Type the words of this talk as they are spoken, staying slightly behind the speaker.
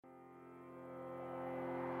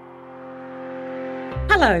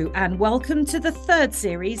Hello, and welcome to the third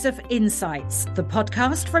series of Insights, the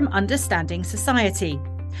podcast from Understanding Society.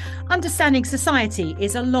 Understanding Society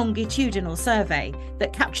is a longitudinal survey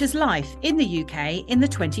that captures life in the UK in the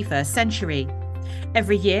 21st century.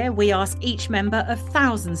 Every year, we ask each member of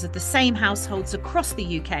thousands of the same households across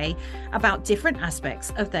the UK about different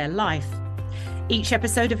aspects of their life. Each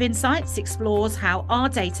episode of Insights explores how our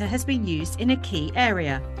data has been used in a key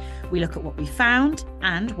area. We look at what we found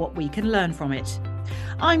and what we can learn from it.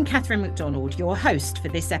 I'm Catherine McDonald, your host for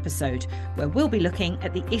this episode, where we'll be looking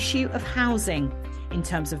at the issue of housing in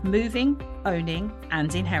terms of moving, owning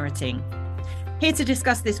and inheriting. Here to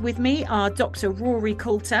discuss this with me are Dr. Rory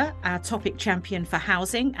Coulter, our topic champion for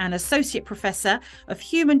housing and Associate Professor of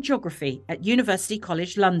Human Geography at University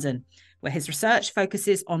College London, where his research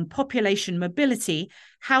focuses on population mobility,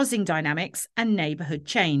 housing dynamics and neighbourhood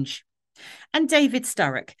change. And David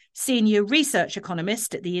Sturrock, Senior Research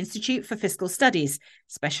Economist at the Institute for Fiscal Studies,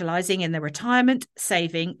 specialising in the retirement,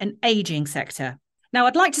 saving and ageing sector. Now,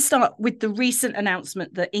 I'd like to start with the recent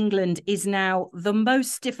announcement that England is now the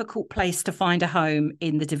most difficult place to find a home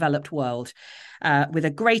in the developed world, with a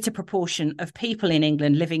greater proportion of people in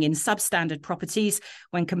England living in substandard properties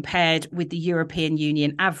when compared with the European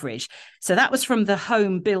Union average. So that was from the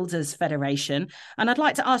Home Builders Federation. And I'd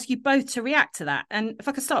like to ask you both to react to that. And if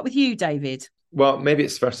I could start with you, David. Well, maybe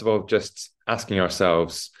it's first of all just asking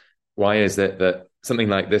ourselves, why is it that something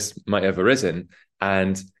like this might have arisen?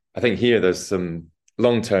 And I think here there's some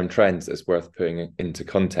long-term trends that's worth putting into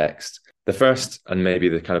context. The first, and maybe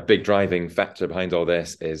the kind of big driving factor behind all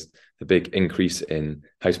this, is the big increase in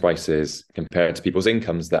house prices compared to people's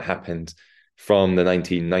incomes that happened from the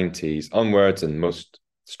 1990s onwards, and most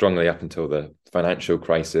strongly up until the financial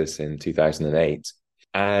crisis in 2008.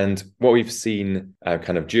 And what we've seen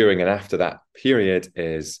kind of during and after that period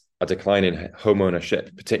is a decline in home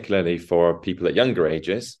ownership, particularly for people at younger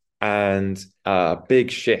ages, and a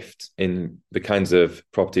big shift in the kinds of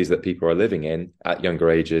properties that people are living in at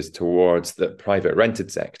younger ages towards the private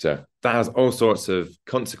rented sector. That has all sorts of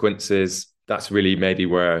consequences. That's really maybe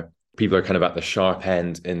where people are kind of at the sharp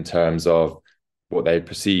end in terms of what they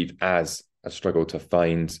perceive as a struggle to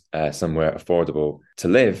find somewhere affordable to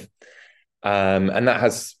live. And that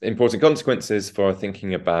has important consequences for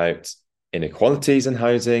thinking about inequalities in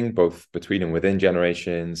housing, both between and within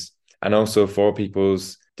generations, and also for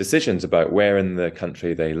people's decisions about where in the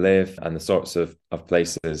country they live and the sorts of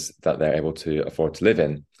places that they're able to afford to live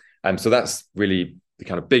in. So that's really the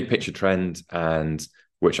kind of big picture trend, and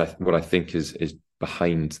what I think is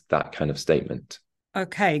behind that kind of statement.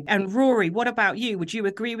 Okay. And Rory, what about you? Would you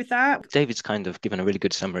agree with that? David's kind of given a really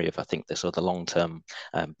good summary of, I think, the sort of the long-term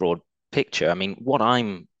broad picture. I mean, what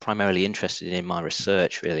I'm primarily interested in my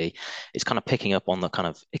research really is kind of picking up on the kind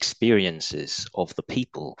of experiences of the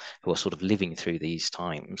people who are sort of living through these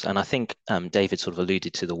times. And I think David sort of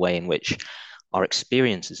alluded to the way in which our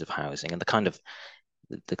experiences of housing and the kind of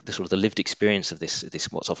the sort of the lived experience of this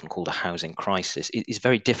what's often called a housing crisis is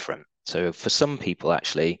very different. So for some people,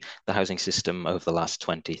 actually, the housing system over the last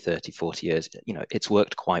 20, 30, 40 years, it's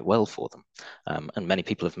worked quite well for them. And many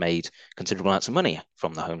people have made considerable amounts of money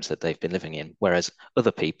from the homes that they've been living in, whereas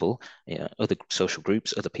other people, other social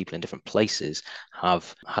groups, other people in different places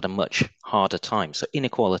have had a much harder time. So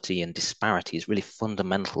inequality and disparity is really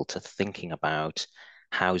fundamental to thinking about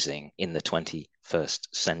housing in the 21st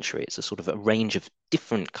century. It's a sort of a range of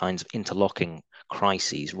different kinds of interlocking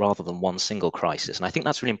crises rather than one single crisis. And I think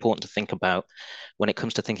that's really important to think about when it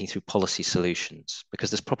comes to thinking through policy solutions, because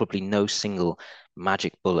there's probably no single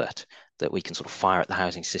magic bullet that we can sort of fire at the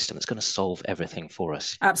housing system that's going to solve everything for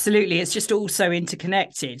us. Absolutely. It's just all so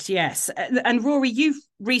interconnected. Yes. And Rory, you've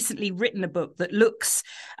recently written a book that looks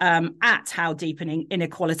at how deepening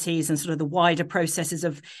inequalities and sort of the wider processes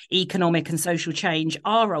of economic and social change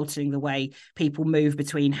are altering the way people move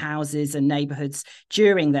between houses and neighbourhoods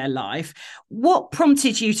during their life. What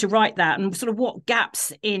prompted you to write that, and sort of what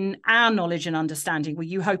gaps in our knowledge and understanding were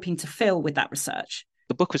you hoping to fill with that research?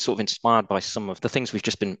 The book was sort of inspired by some of the things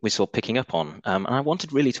we're sort of picking up on. And I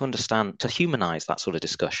wanted really to understand, to humanize that sort of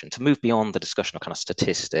discussion, to move beyond the discussion of kind of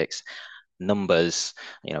statistics, numbers,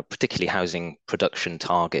 particularly housing production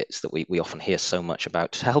targets that we often hear so much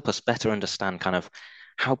about, to help us better understand kind of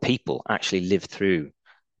how people actually live through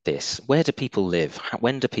this. Where do people live?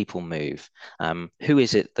 When do people move? Who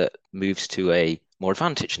is it that moves to a more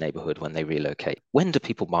advantaged neighborhood when they relocate? When do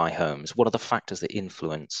people buy homes? What are the factors that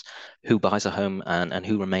influence who buys a home and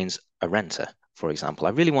who remains a renter, for example?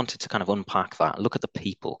 I really wanted to kind of unpack that, look at the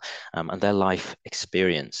people and their life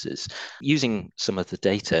experiences using some of the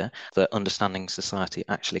data that Understanding Society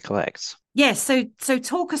actually collects. Yes, so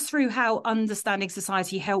talk us through how Understanding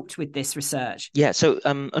Society helped with this research. Yeah, so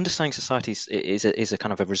Understanding Societies is a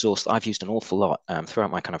kind of a resource that I've used an awful lot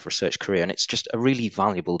throughout my kind of research career, and it's just a really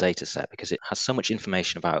valuable data set because it has so much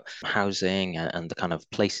information about housing and the kind of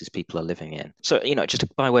places people are living in. So,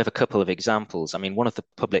 just by way of a couple of examples, I mean, one of the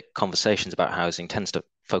public conversations about housing tends to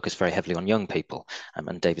focus very heavily on young people,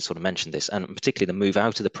 and David sort of mentioned this, and particularly the move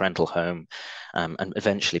out of the parental home and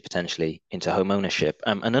eventually potentially into home ownership.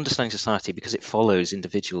 And Understanding Society, because it follows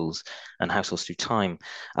individuals and households through time,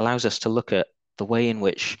 allows us to look at the way in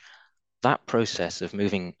which that process of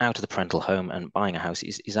moving out of the parental home and buying a house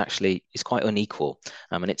is actually quite unequal,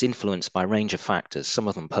 and it's influenced by a range of factors. Some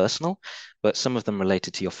of them personal, but some of them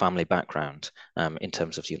related to your family background, in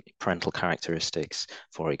terms of your parental characteristics,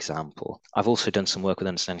 for example. I've also done some work with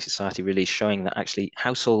Understanding Society, really showing that actually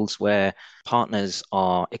households where partners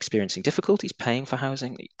are experiencing difficulties paying for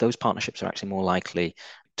housing, those partnerships are actually more likely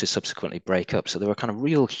to subsequently break up. So there are kind of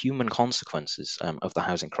real human consequences of the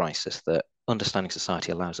housing crisis that Understanding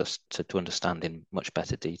Society allows us to understand in much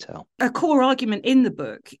better detail. A core argument in the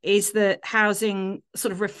book is that housing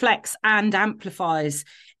sort of reflects and amplifies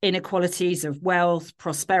inequalities of wealth,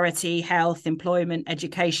 prosperity, health, employment,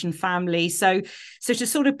 education, family. So to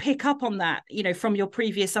sort of pick up on that, from your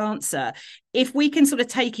previous answer, if we can sort of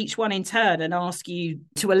take each one in turn and ask you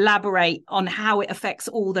to elaborate on how it affects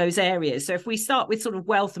all those areas. So if we start with sort of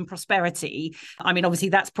wealth and prosperity, I mean, obviously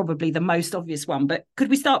that's probably the most obvious one, but could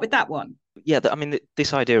we start with that one? Yeah, I mean,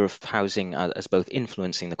 this idea of housing as both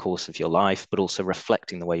influencing the course of your life, but also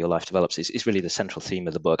reflecting the way your life develops is really the central theme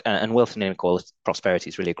of the book. And wealth and inequality, prosperity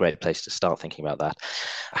is really a great place to start thinking about that.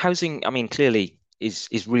 Housing, I mean, clearly is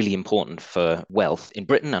really important for wealth in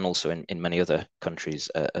Britain and also in many other countries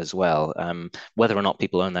as well. Whether or not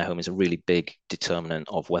people own their home is a really big determinant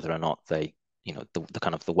of whether or not they the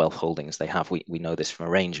kind of the wealth holdings they have. We know this from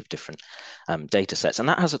a range of different data sets, and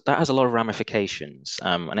that has a lot of ramifications,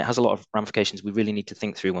 and it has a lot of ramifications we really need to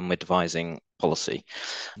think through when we're devising policy.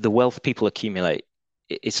 The wealth people accumulate,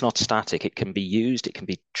 it's not static. It can be used, it can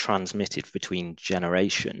be transmitted between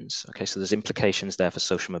generations. Okay, so there's implications there for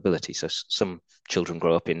social mobility. So some children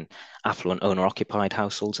grow up in affluent owner-occupied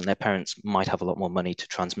households, and their parents might have a lot more money to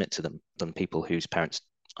transmit to them than people whose parents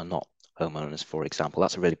are not homeowners, for example.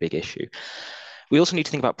 That's a really big issue. We also need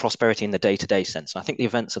to think about prosperity in the day-to-day sense. And I think the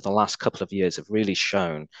events of the last couple of years have really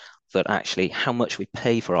shown that actually how much we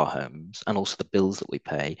pay for our homes and also the bills that we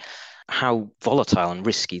pay, how volatile and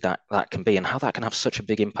risky that can be, and how that can have such a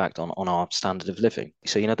big impact on our standard of living.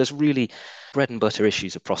 So, there's really bread and butter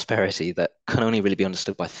issues of prosperity that can only really be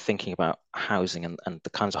understood by thinking about housing and the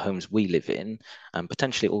kinds of homes we live in, and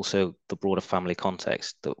potentially also the broader family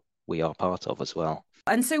context that we are part of as well.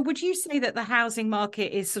 And so would you say that the housing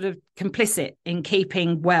market is sort of complicit in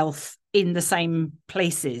keeping wealth in the same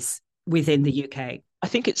places within the UK? I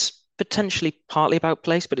think it's potentially partly about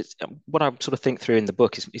place, but it's what I sort of think through in the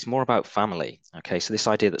book is more about family. Okay, so this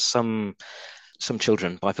idea that some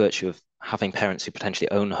children, by virtue of having parents who potentially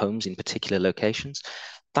own homes in particular locations,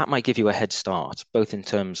 that might give you a head start, both in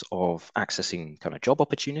terms of accessing kind of job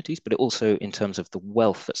opportunities, but also in terms of the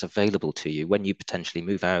wealth that's available to you when you potentially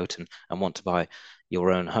move out and want to buy your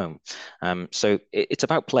own home. So it's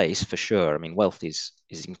about place for sure. I mean, wealth is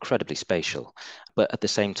incredibly spatial, but at the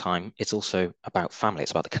same time, it's also about family.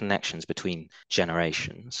 It's about the connections between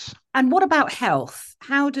generations. And what about health?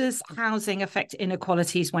 How does housing affect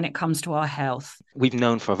inequalities when it comes to our health? We've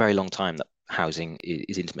known for a very long time that housing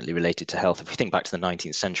is intimately related to health. If we think back to the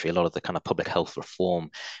 19th century, a lot of the kind of public health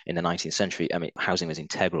reform in the 19th century, I mean, housing was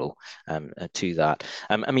integral to that.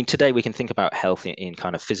 I mean, today we can think about health in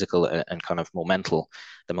kind of physical and kind of more mental,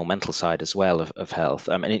 the more mental side as well of health.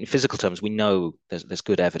 And in physical terms, we know there's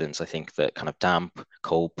good evidence, I think, that kind of damp,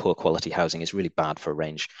 cold, poor quality housing is really bad for a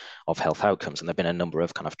range of health outcomes. And there have been a number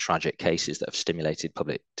of kind of tragic cases that have stimulated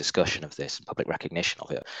public discussion of this and public recognition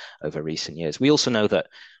of it over recent years. We also know that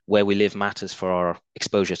where we live matters for our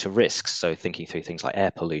exposure to risks. So thinking through things like air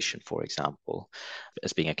pollution, for example,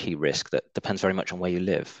 as being a key risk that depends very much on where you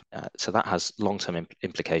live. So that has long-term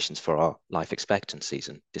implications for our life expectancies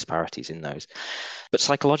and disparities in those. But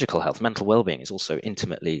psychological health, mental well-being is also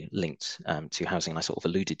intimately linked to housing. And I sort of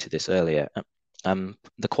alluded to this earlier.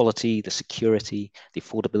 The quality, the security, the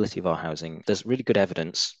affordability of our housing, there's really good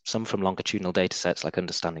evidence, some from longitudinal data sets like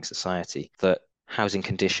Understanding Society, that housing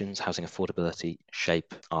conditions, housing affordability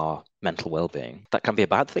shape our mental well-being. That can be a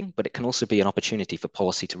bad thing, but it can also be an opportunity for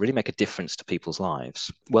policy to really make a difference to people's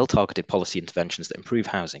lives. Well-targeted policy interventions that improve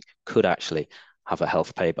housing could actually have a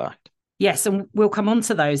health payback. Yes, and we'll come on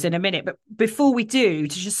to those in a minute. But before we do,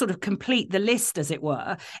 to just sort of complete the list, as it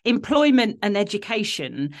were, employment and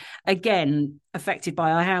education, again, affected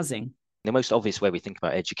by our housing. The most obvious way we think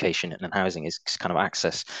about education and housing is kind of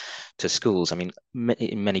access to schools. I mean,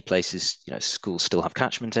 in many places, schools still have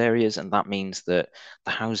catchment areas, and that means that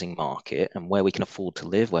the housing market and where we can afford to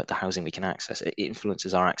live, where the housing we can access, it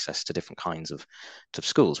influences our access to different kinds of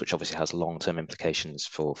schools, which obviously has long-term implications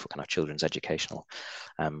for kind of children's educational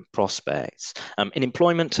prospects. In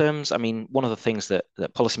employment terms, I mean, one of the things that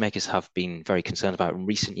policymakers have been very concerned about in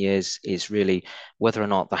recent years is really whether or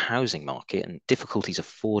not the housing market and difficulties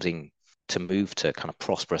affording to move to kind of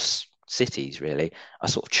prosperous cities really are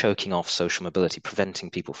sort of choking off social mobility, preventing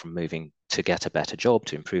people from moving to get a better job,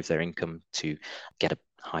 to improve their income, to get a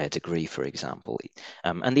higher degree, for example.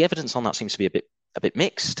 And the evidence on that seems to be a bit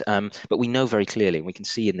mixed, but we know very clearly, and we can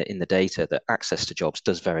see in the data, that access to jobs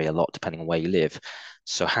does vary a lot depending on where you live.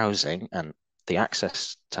 So housing and the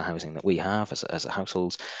access to housing that we have as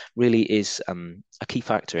households really is a key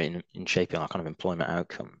factor in shaping our kind of employment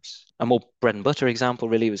outcomes. A more bread and butter example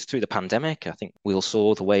really was through the pandemic. I think we all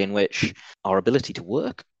saw the way in which our ability to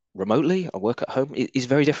work remotely or work at home is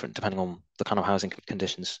very different depending on the kind of housing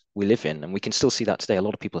conditions we live in. And we can still see that today. A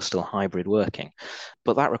lot of people are still hybrid working,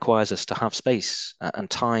 but that requires us to have space and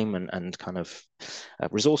time and kind of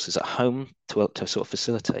resources at home to sort of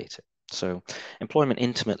facilitate it. So employment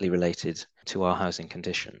intimately related to our housing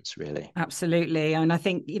conditions, really. Absolutely. And I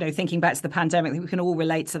think, thinking back to the pandemic, we can all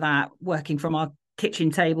relate to that, working from our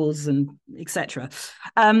kitchen tables and etc.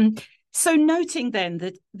 So noting then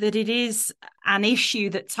that it is an issue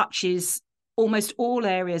that touches almost all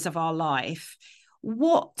areas of our life,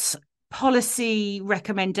 what policy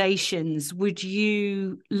recommendations would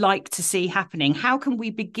you like to see happening? How can we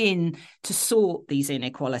begin to sort these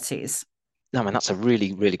inequalities? I mean, that's a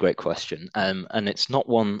really, really great question. And it's not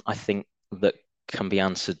one, I think, that can be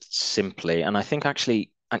answered simply. And I think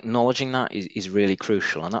actually acknowledging that is really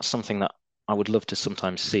crucial. And that's something that I would love to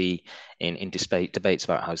sometimes see in debates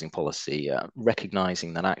about housing policy,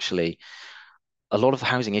 recognizing that actually a lot of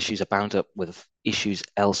housing issues are bound up with issues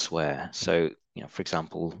elsewhere. So, for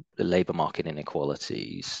example, the labour market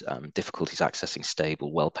inequalities, difficulties accessing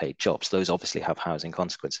stable, well-paid jobs, those obviously have housing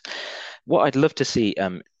consequences. What I'd love to see,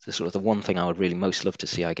 the one thing I would really most love to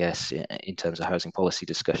see, I guess, in terms of housing policy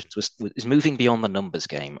discussions is moving beyond the numbers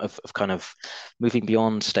game of kind of moving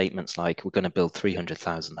beyond statements like we're going to build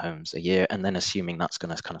 300,000 homes a year and then assuming that's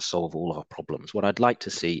going to kind of solve all of our problems. What I'd like to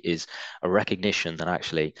see is a recognition that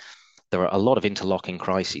actually there are a lot of interlocking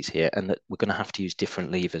crises here and that we're going to have to use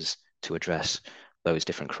different levers to address those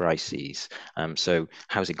different crises. So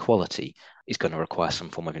housing quality is going to require some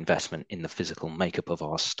form of investment in the physical makeup of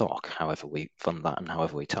our stock, however we fund that and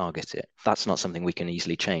however we target it. That's not something we can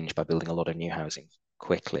easily change by building a lot of new housing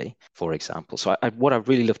quickly, for example. So what I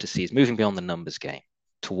really love to see is moving beyond the numbers game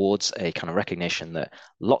towards a kind of recognition that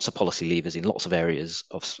lots of policy levers in lots of areas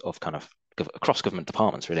of kind of across government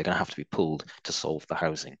departments really are going to have to be pulled to solve the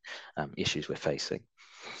housing issues we're facing.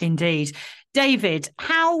 Indeed. David,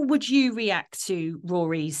 how would you react to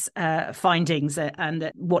Rory's findings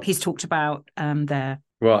and what he's talked about there?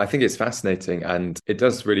 Well, I think it's fascinating, and it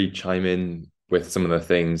does really chime in with some of the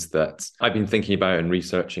things that I've been thinking about and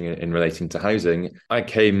researching in relating to housing. I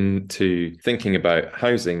came to thinking about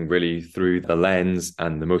housing really through the lens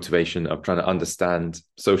and the motivation of trying to understand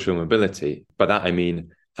social mobility. By that, I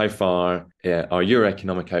mean, how far are your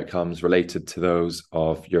economic outcomes related to those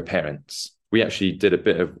of your parents? We actually did a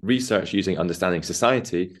bit of research using Understanding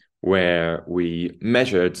Society, where we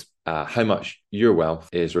measured how much your wealth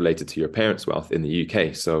is related to your parents' wealth in the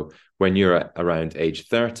UK. So when you're around age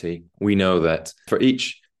 30, we know that for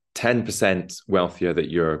each 10% wealthier that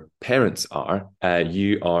your parents are,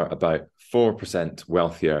 you are about 4%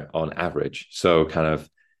 wealthier on average. So kind of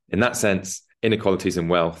in that sense, inequalities in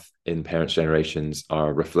wealth in parents' generations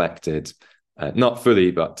are reflected, not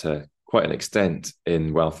fully, but to quite an extent,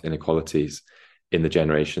 in wealth inequalities in the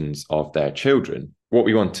generations of their children. What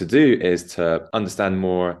we want to do is to understand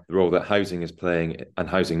more the role that housing is playing and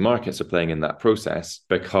housing markets are playing in that process,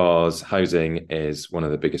 because housing is one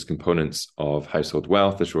of the biggest components of household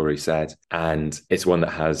wealth, as Rory said, and it's one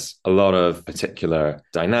that has a lot of particular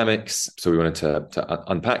dynamics. So we wanted to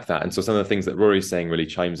unpack that. And so some of the things that Rory's saying really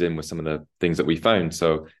chimes in with some of the things that we found.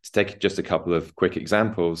 So to take just a couple of quick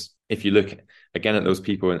examples, if you look again at those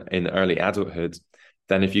people in early adulthood,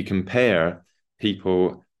 then if you compare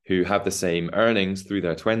people who have the same earnings through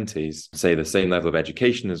their 20s, say the same level of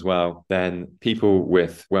education as well, then people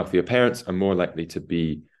with wealthier parents are more likely to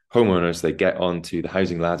be homeowners. They get onto the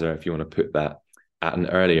housing ladder, if you want to put that, at an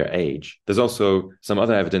earlier age. There's also some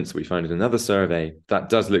other evidence that we found in another survey that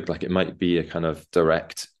does look like it might be a kind of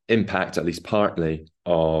direct impact, at least partly,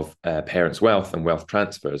 of parents' wealth and wealth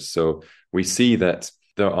transfers. So we see that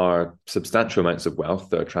there are substantial amounts of wealth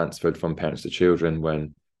that are transferred from parents to children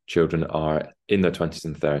when children are in their 20s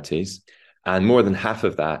and 30s. And more than half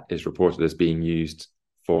of that is reported as being used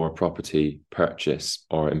for property purchase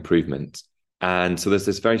or improvement. And so there's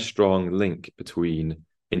this very strong link between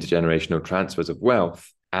intergenerational transfers of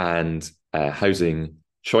wealth and housing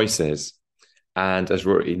choices. And as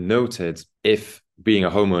Rory noted, if being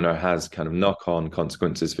a homeowner has kind of knock-on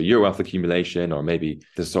consequences for your wealth accumulation, or maybe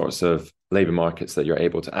the sorts of labour markets that you're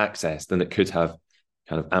able to access, then it could have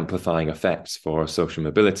kind of amplifying effects for social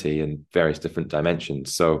mobility in various different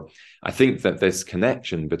dimensions. So I think that this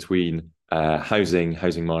connection between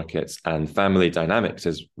housing markets and family dynamics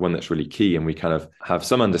is one that's really key, and we kind of have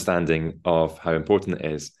some understanding of how important it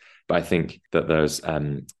is. But I think that there's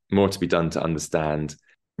more to be done to understand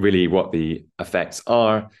really what the effects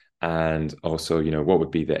are, and also, you know, what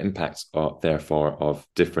would be the impacts therefore of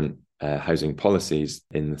different housing policies,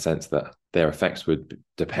 in the sense that their effects would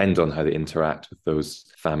depend on how they interact with those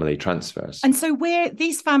family transfers. And so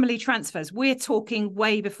these family transfers, we're talking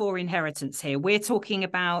way before inheritance here. We're talking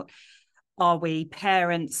about, are we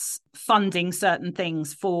parents funding certain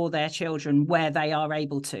things for their children where they are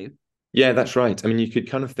able to? Yeah, that's right. I mean, you could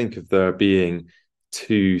kind of think of there being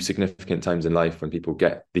two significant times in life when people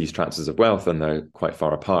get these transfers of wealth, and they're quite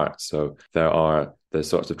far apart. So there are the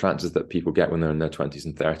sorts of transfers that people get when they're in their 20s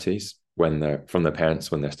and 30s, when they're from their parents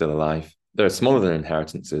when they're still alive. They're smaller than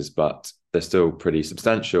inheritances, but they're still pretty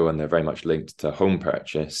substantial, and they're very much linked to home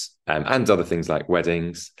purchase and other things like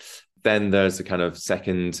weddings. Then there's a kind of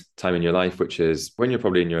second time in your life, which is when you're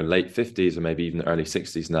probably in your late 50s or maybe even early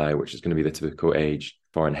 60s now, which is going to be the typical age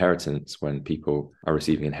for inheritance when people are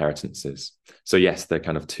receiving inheritances. So yes, they're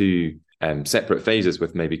kind of two separate phases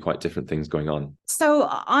with maybe quite different things going on. So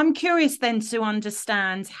I'm curious then to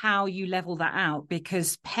understand how you level that out,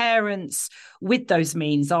 because parents with those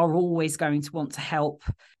means are always going to want to help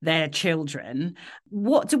their children.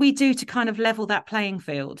 What do we do to kind of level that playing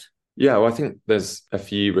field? Yeah, well, I think there's a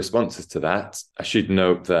few responses to that. I should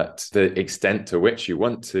note that the extent to which you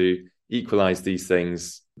want to equalize these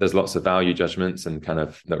things, there's lots of value judgments, and kind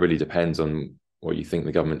of that really depends on what you think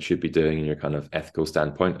the government should be doing in your kind of ethical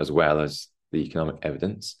standpoint, as well as the economic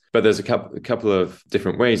evidence. But there's a couple of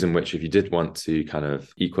different ways in which, if you did want to kind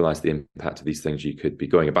of equalize the impact of these things, you could be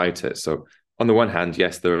going about it. So on the one hand,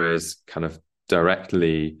 yes, there is kind of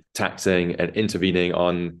directly taxing and intervening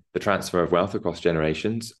on the transfer of wealth across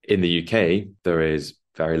generations. In the UK, there is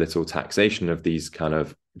very little taxation of these kind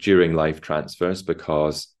of during life transfers,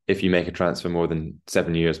 because if you make a transfer more than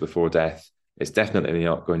 7 years before death, it's definitely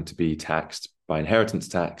not going to be taxed by inheritance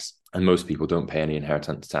tax. And most people don't pay any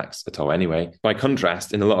inheritance tax at all anyway. By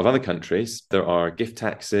contrast, in a lot of other countries, there are gift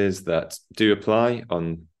taxes that do apply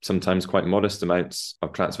on sometimes quite modest amounts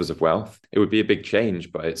of transfers of wealth. It would be a big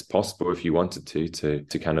change, but it's possible if you wanted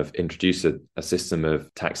to kind of introduce a system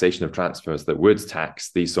of taxation of transfers that would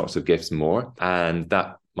tax these sorts of gifts more. And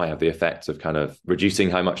that might have the effect of kind of reducing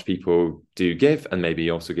how much people do give, and maybe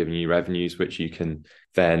also giving you revenues which you can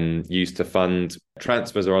then use to fund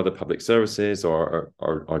transfers or other public services, or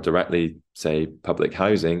directly, say, public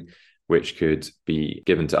housing, which could be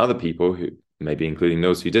given to other people, who maybe including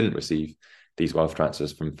those who didn't receive these wealth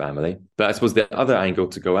transfers from family. But I suppose the other angle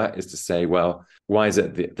to go at is to say, well, why is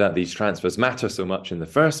it that these transfers matter so much in the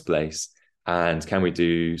first place? And can we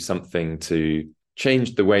do something to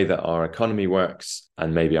change the way that our economy works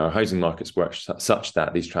and maybe our housing markets work such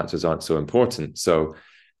that these transfers aren't so important? So,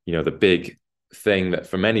 you know, the big thing that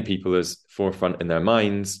for many people is forefront in their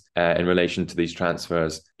minds in relation to these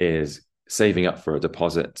transfers is saving up for a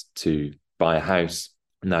deposit to buy a house.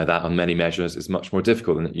 Now, that on many measures is much more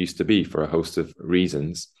difficult than it used to be for a host of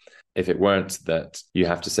reasons. If it weren't that you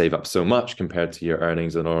have to save up so much compared to your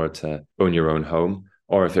earnings in order to own your own home,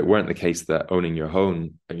 or if it weren't the case that owning your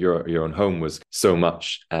own home was so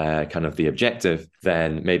much kind of the objective,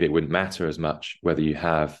 then maybe it wouldn't matter as much whether you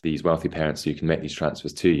have these wealthy parents who can make these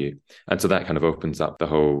transfers to you. And so that kind of opens up the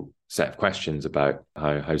whole set of questions about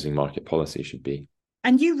how housing market policy should be.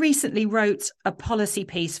 And you recently wrote a policy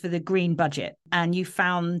piece for the Green Budget, and you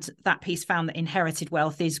found that inherited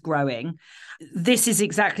wealth is growing. This is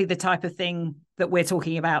exactly the type of thing that we're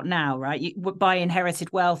talking about now, right? By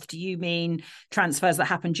inherited wealth, do you mean transfers that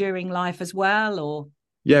happen during life as well, or?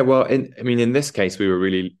 Yeah, well, in this case, we were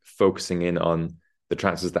really focusing in on the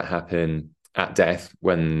transfers that happen at death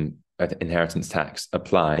when inheritance tax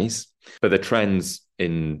applies. But the trends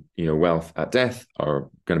in, wealth at death are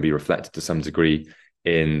going to be reflected to some degree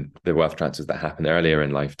in the wealth transfers that happen earlier in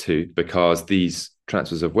life too, because these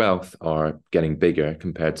transfers of wealth are getting bigger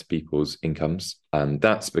compared to people's incomes. And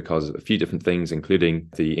that's because of a few different things, including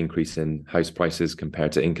the increase in house prices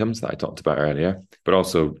compared to incomes that I talked about earlier, but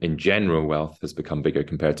also in general, wealth has become bigger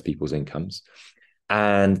compared to people's incomes.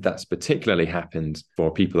 And that's particularly happened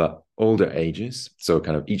for people at older ages. So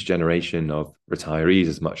kind of each generation of retirees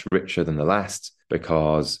is much richer than the last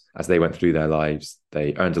because as they went through their lives,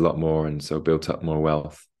 they earned a lot more and so built up more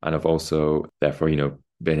wealth and have also, therefore,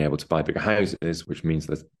 been able to buy bigger houses, which means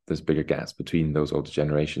that there's bigger gaps between those older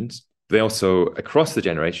generations. They also, across the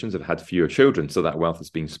generations, have had fewer children. So that wealth is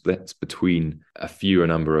being split between a fewer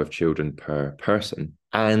number of children per person.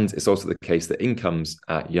 And it's also the case that incomes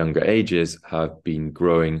at younger ages have been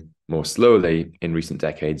growing more slowly in recent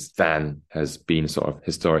decades than has been sort of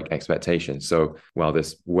historic expectation. So while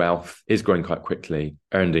this wealth is growing quite quickly,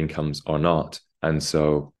 earned incomes are not. And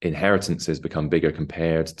so inheritances become bigger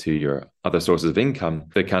compared to your other sources of income.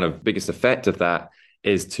 The kind of biggest effect of that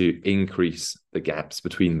is to increase the gaps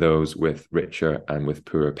between those with richer and with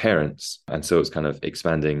poorer parents. And so it's kind of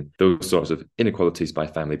expanding those sorts of inequalities by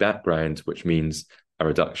family background, which means a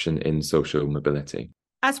reduction in social mobility.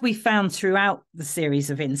 As we found throughout the series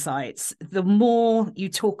of insights, the more you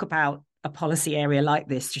talk about a policy area like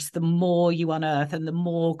this, just the more you unearth and the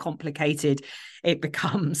more complicated it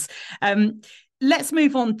becomes. Let's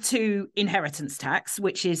move on to inheritance tax,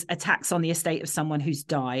 which is a tax on the estate of someone who's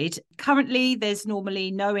died. Currently, there's normally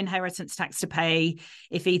no inheritance tax to pay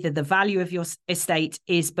if either the value of your estate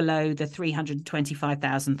is below the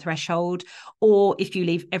 325,000 threshold, or if you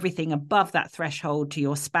leave everything above that threshold to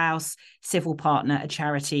your spouse, civil partner, a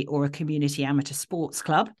charity, or a community amateur sports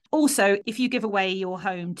club. Also, if you give away your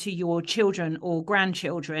home to your children or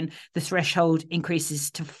grandchildren, the threshold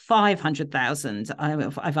increases to 500,000.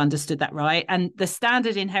 I've understood that right. And the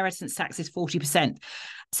standard inheritance tax is 40%.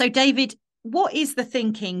 So, David, what is the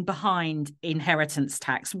thinking behind inheritance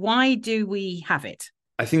tax? Why do we have it?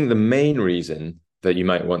 I think the main reason that you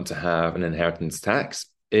might want to have an inheritance tax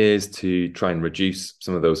is to try and reduce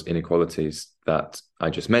some of those inequalities that I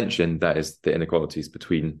just mentioned. That is the inequalities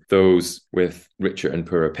between those with richer and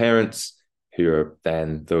poorer parents, who are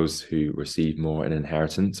then those who receive more in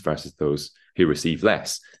inheritance versus those who receive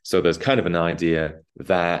less. So there's kind of an idea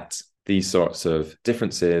that these sorts of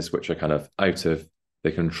differences, which are kind of out of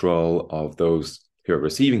the control of those who are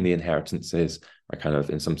receiving the inheritances, are kind of,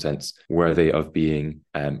 in some sense, worthy of being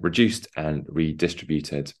reduced and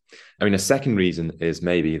redistributed. I mean, a second reason is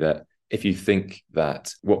maybe that if you think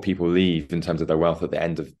that what people leave in terms of their wealth at the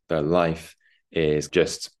end of their life is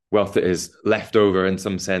just wealth that is left over in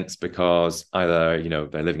some sense because either,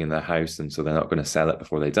 they're living in their house and so they're not going to sell it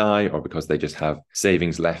before they die, or because they just have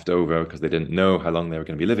savings left over because they didn't know how long they were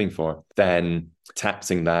going to be living for, then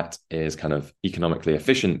taxing that is kind of economically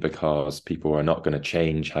efficient because people are not going to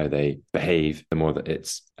change how they behave the more that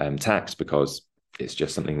it's taxed, because it's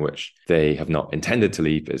just something which they have not intended to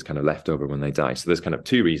leave, is kind of left over when they die. So there's kind of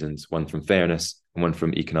two reasons, one from fairness and one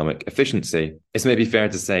from economic efficiency. It's maybe fair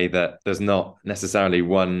to say that there's not necessarily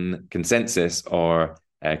one consensus or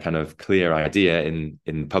a kind of clear idea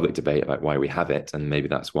in public debate about why we have it. And maybe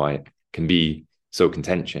that's why it can be so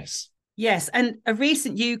contentious. Yes, and a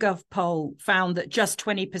recent YouGov poll found that just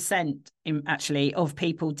 20% of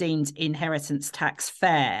people deemed inheritance tax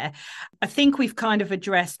fair. I think we've kind of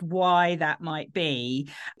addressed why that might be.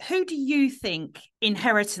 Who do you think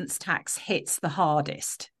inheritance tax hits the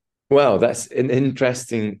hardest? Well, that's an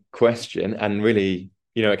interesting question. And really,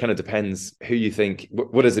 it kind of depends who you think.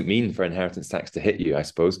 What does it mean for inheritance tax to hit you, I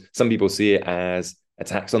suppose? Some people see it as a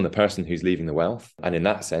tax on the person who's leaving the wealth. And in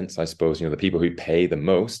that sense, I suppose, the people who pay the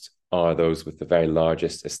most are those with the very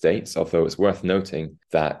largest estates, although it's worth noting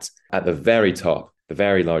that at the very top, the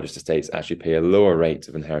very largest estates actually pay a lower rate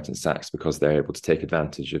of inheritance tax because they're able to take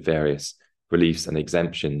advantage of various reliefs and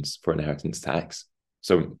exemptions for inheritance tax.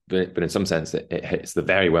 So, but in some sense, it hits the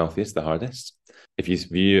very wealthiest the hardest. If you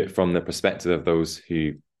view it from the perspective of those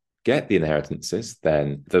who get the inheritances,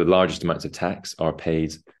 then the largest amounts of tax are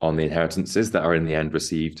paid on the inheritances that are in the end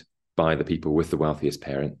received by the people with the wealthiest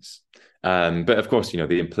parents. But of course,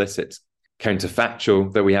 the implicit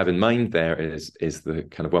counterfactual that we have in mind there is the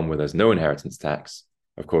kind of one where there's no inheritance tax.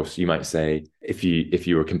 Of course, you might say if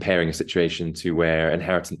you were comparing a situation to where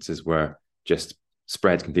inheritances were just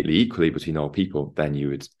spread completely equally between all people, then you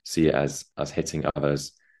would see it as hitting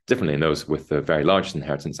others differently. And those with the very largest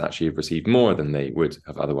inheritance actually have received more than they would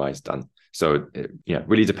have otherwise done. So it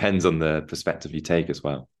really depends on the perspective you take as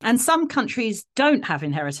well. And some countries don't have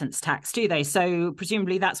inheritance tax, do they? So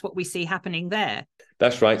presumably that's what we see happening there.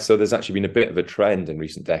 That's right. So there's actually been a bit of a trend in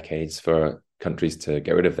recent decades for countries to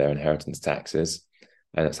get rid of their inheritance taxes.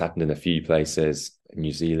 And it's happened in a few places.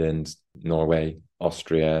 New Zealand, Norway,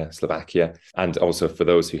 Austria, Slovakia, and also for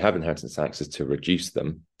those who have inheritance taxes to reduce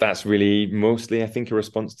them. That's really mostly, I think, a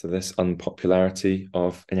response to this unpopularity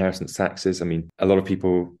of inheritance taxes. I mean, a lot of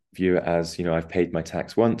people view it as, I've paid my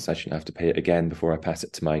tax once, I shouldn't have to pay it again before I pass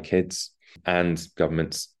it to my kids. And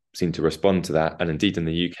governments seem to respond to that. And indeed, in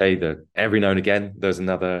the UK, every now and again, there's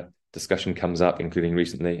another discussion comes up, including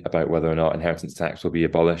recently, about whether or not inheritance tax will be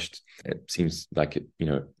abolished. It seems like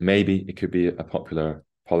maybe it could be a popular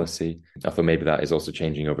policy. I thought maybe that is also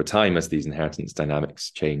changing over time as these inheritance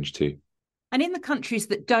dynamics change too. And in the countries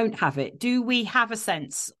that don't have it, do we have a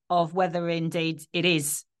sense of whether indeed it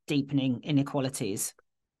is deepening inequalities?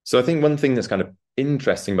 So I think one thing that's kind of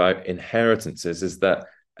interesting about inheritances is that,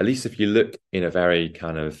 at least if you look in a very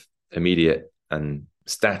kind of immediate and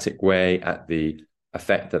static way at the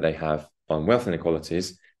effect that they have on wealth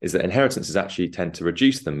inequalities, is that inheritances actually tend to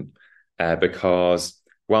reduce them because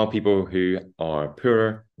while people who are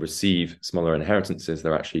poorer receive smaller inheritances,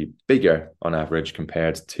 they're actually bigger on average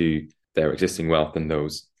compared to their existing wealth than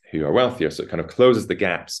those who are wealthier. So it kind of closes the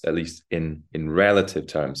gaps, at least in relative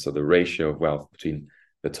terms. So the ratio of wealth between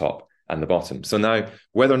the top and the bottom. So now,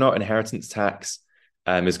 whether or not inheritance tax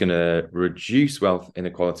is going to reduce wealth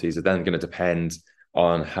inequalities is then going to depend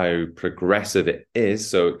on how progressive it is.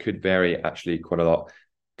 So it could vary actually quite a lot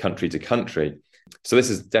country to country. So this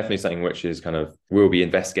is definitely something which is will be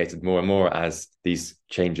investigated more and more as these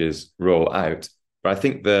changes roll out. But I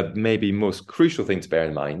think the maybe most crucial thing to bear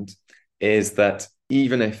in mind is that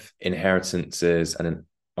even if inheritances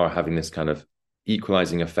are having this kind of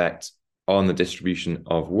equalizing effect on the distribution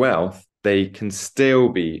of wealth, they can still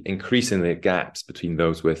be increasing the gaps between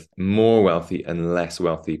those with more wealthy and less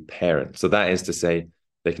wealthy parents. So that is to say,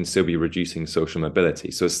 they can still be reducing social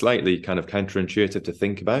mobility. So it's slightly kind of counterintuitive to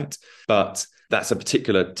think about, but that's a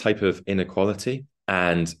particular type of inequality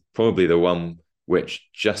and probably the one which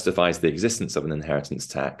justifies the existence of an inheritance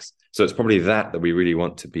tax. So it's probably that we really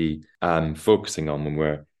want to be focusing on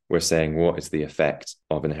when we're saying what is the effect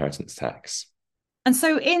of inheritance tax. And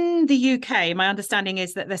so in the UK, my understanding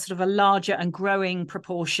is that there's sort of a larger and growing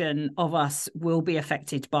proportion of us will be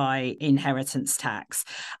affected by inheritance tax.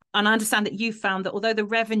 And I understand that you found that although the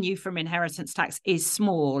revenue from inheritance tax is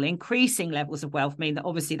small, increasing levels of wealth mean that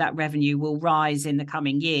obviously that revenue will rise in the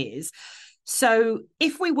coming years. So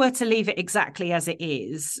if we were to leave it exactly as it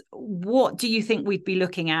is, what do you think we'd be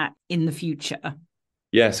looking at in the future?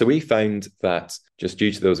 Yeah, so we found that just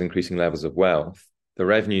due to those increasing levels of wealth, the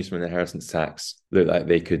revenues from inheritance tax look like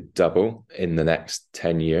they could double in the next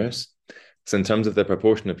 10 years. So in terms of the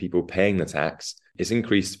proportion of people paying the tax, it's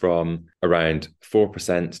increased from around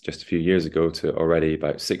 4% just a few years ago to already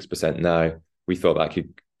about 6% now. We thought that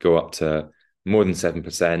could go up to more than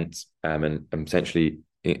 7% and potentially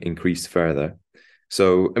increase further.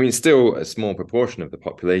 So, I mean, still a small proportion of the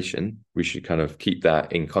population. We should kind of keep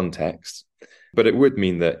that in context. But it would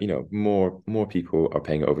mean that, more people are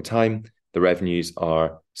paying it over time. The revenues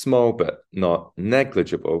are small, but not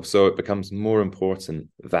negligible. So it becomes more important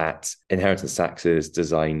that inheritance tax is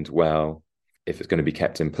designed well if it's going to be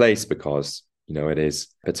kept in place because, it is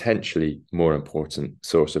potentially more important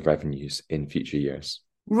source of revenues in future years.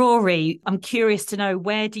 Rory, I'm curious to know,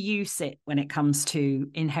 where do you sit when it comes to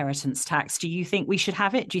inheritance tax? Do you think we should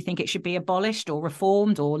have it? Do you think it should be abolished or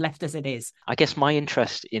reformed or left as it is? I guess my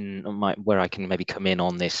interest where I can maybe come in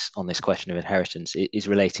on this question of inheritance is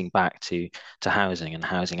relating back to housing and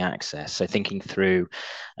housing access. So thinking through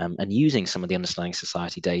and using some of the Understanding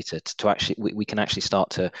Society data to actually we can actually start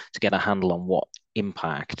to get a handle on what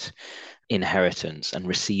impact inheritance and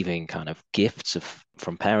receiving kind of gifts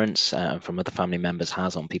from parents and from other family members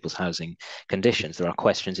has on people's housing conditions. There are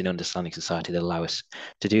questions in Understanding Society that allow us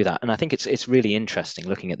to do that, and I think it's really interesting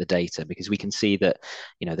looking at the data because we can see that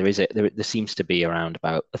there seems to be around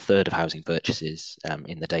about a third of housing purchases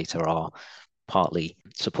in the data are partly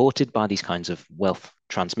supported by these kinds of wealth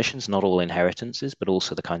transmissions, not all inheritances, but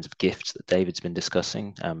also the kinds of gifts that David's been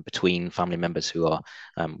discussing between family members who are,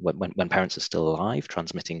 when parents are still alive,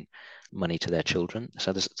 transmitting money to their children.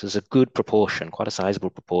 So there's a good proportion, quite a sizable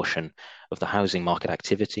proportion of the housing market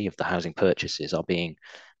activity, of the housing purchases are being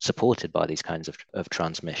supported by these kinds of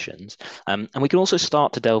transmissions. And we can also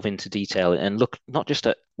start to delve into detail and look not just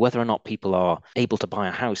at whether or not people are able to buy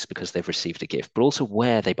a house because they've received a gift, but also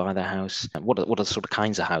where they buy their house and what are the sort of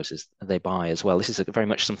kinds of houses they buy as well. This is very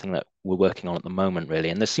much something that we're working on at the moment, really.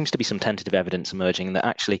 And there seems to be some tentative evidence emerging that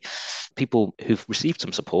actually people who've received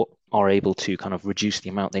some support are able to kind of reduce the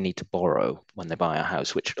amount they need to borrow when they buy a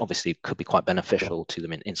house, which obviously could be quite beneficial to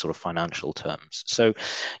them in sort of financial terms. So,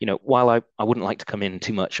 while I wouldn't like to come in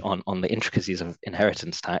too much on the intricacies of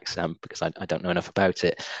inheritance tax because I don't know enough about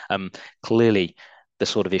it, clearly the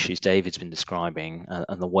sort of issues David's been describing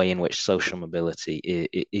and the way in which social mobility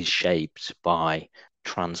is shaped by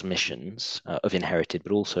transmissions of inherited,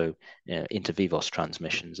 but also inter vivos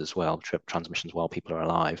transmissions as well, transmissions while people are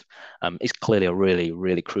alive, is clearly a really,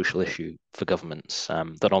 really crucial issue for governments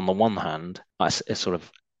that on the one hand, sort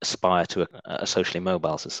of aspire to a socially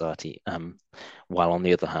mobile society, while on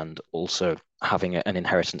the other hand, also having an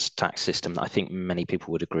inheritance tax system that I think many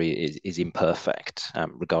people would agree is imperfect,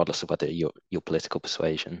 regardless of whether your political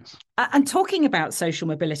persuasions. And talking about social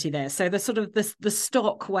mobility there, so the sort of the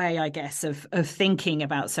stock way, I guess, of thinking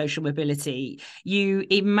about social mobility, you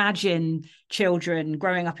imagine children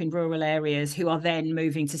growing up in rural areas who are then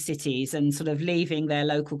moving to cities and sort of leaving their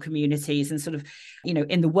local communities and sort of,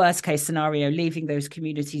 in the worst case scenario, leaving those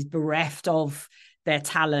communities bereft of their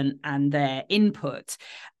talent and their input.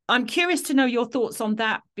 I'm curious to know your thoughts on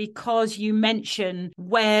that, because you mention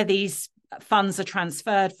where these funds are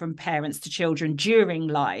transferred from parents to children during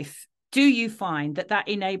life. Do you find that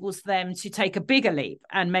enables them to take a bigger leap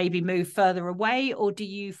and maybe move further away? Or do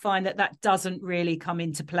you find that doesn't really come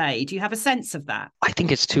into play? Do you have a sense of that? I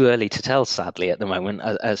think it's too early to tell, sadly, at the moment,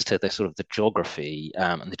 as to the sort of the geography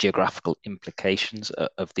and the geographical implications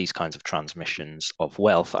of these kinds of transmissions of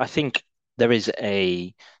wealth. I think there is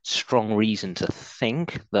a strong reason to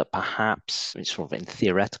think that perhaps, sort of in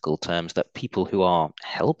theoretical terms, that people who are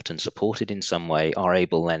helped and supported in some way are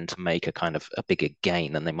able then to make a kind of a bigger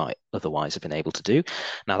gain than they might otherwise have been able to do.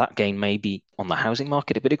 Now, that gain may be on the housing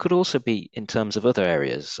market, but it could also be in terms of other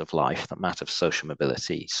areas of life that matter for social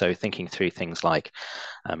mobility. So thinking through things like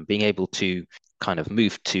being able to kind of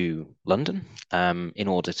move to London in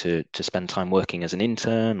order to spend time working as an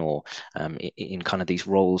intern or in kind of these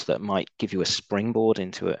roles that might give you a springboard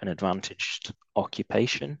into an advantaged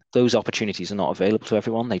occupation. Those opportunities are not available to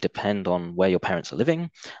everyone. They depend on where your parents are living,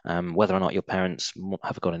 whether or not your parents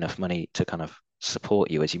have got enough money to kind of support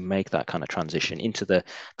you as you make that kind of transition into the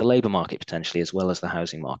labour market potentially, as well as the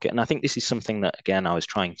housing market. And I think this is something that, again, I was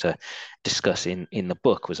trying to discuss in the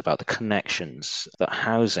book, was about the connections that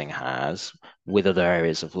housing has with other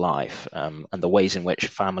areas of life, and the ways in which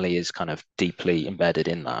family is kind of deeply embedded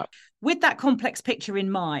in that. With that complex picture in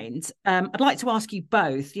mind, I'd like to ask you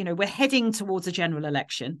both, we're heading towards a general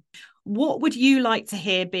election. What would you like to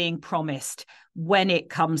hear being promised when it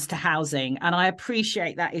comes to housing? And I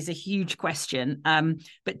appreciate that is a huge question.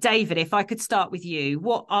 But David, if I could start with you,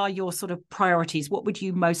 what are your sort of priorities? What would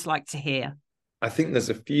you most like to hear? I think there's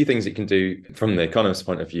a few things you can do from the economist's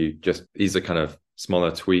point of view. Just these are kind of smaller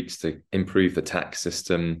tweaks to improve the tax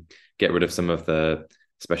system, get rid of some of the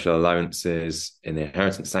special allowances in the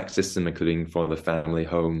inheritance tax system, including for the family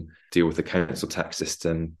home, deal with the council tax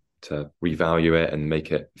system to revalue it and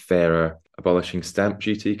make it fairer. Abolishing stamp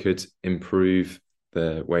duty could improve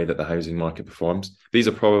the way that the housing market performs. These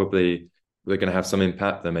are probably, they're going to have some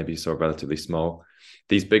impact. They're maybe sort of relatively small.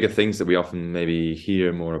 These bigger things that we often maybe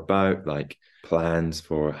hear more about, like plans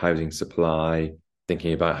for housing supply,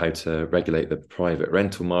 thinking about how to regulate the private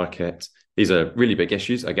rental market. These are really big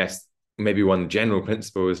issues. I guess maybe one general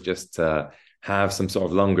principle is just to have some sort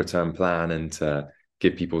of longer term plan and to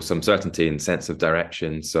give people some certainty and sense of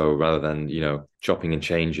direction. So rather than, chopping and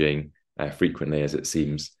changing frequently, as it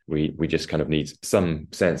seems, we just kind of need some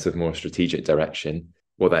sense of more strategic direction.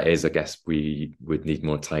 What that is, I guess we would need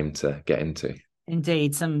more time to get into.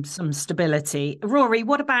 Indeed, some stability. Rory,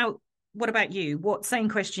 what about you? Same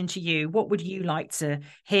question to you. What would you like to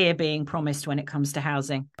hear being promised when it comes to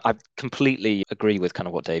housing? I completely agree with kind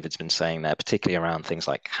of what David's been saying there, particularly around things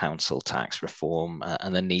like council tax reform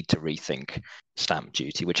and the need to rethink stamp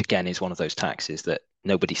duty, which again is one of those taxes that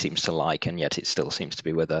nobody seems to like, and yet it still seems to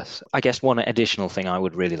be with us. I guess one additional thing I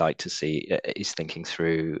would really like to see is thinking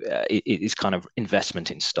through is kind of investment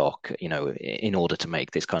in stock, in order to make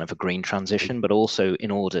this kind of a green transition, but also in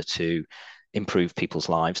order to improve people's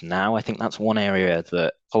lives now. I think that's one area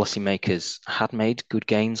that policymakers had made good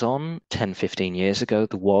gains on 10, 15 years ago.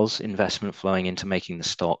 There was investment flowing into making the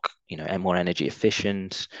stock, more energy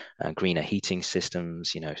efficient, greener heating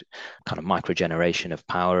systems, kind of microgeneration of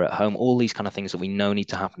power at home, all these kind of things that we know need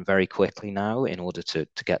to happen very quickly now in order to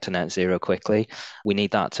get to net zero quickly. We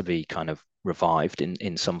need that to be kind of revived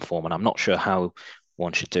in some form. And I'm not sure how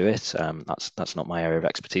one should do it. That's not my area of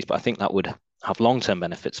expertise, but I think that would have long-term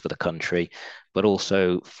benefits for the country, but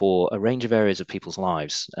also for a range of areas of people's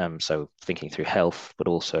lives. So thinking through health, but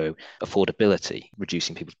also affordability,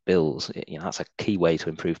 reducing people's bills. That's a key way to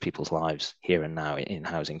improve people's lives here and now in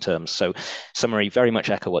housing terms. So summary, very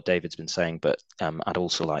much echo what David's been saying, but I'd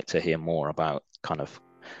also like to hear more about kind of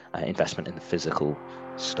investment in the physical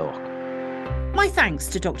stock. My thanks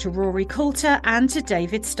to Dr. Rory Coulter and to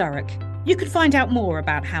David Sturrock. You can find out more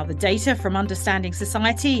about how the data from Understanding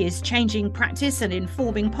Society is changing practice and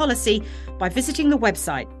informing policy by visiting the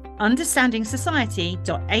website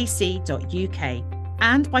understandingsociety.ac.uk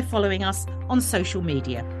and by following us on social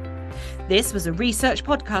media. This was a Research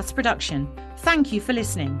Podcast production. Thank you for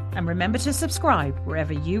listening, and remember to subscribe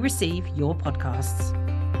wherever you receive your podcasts.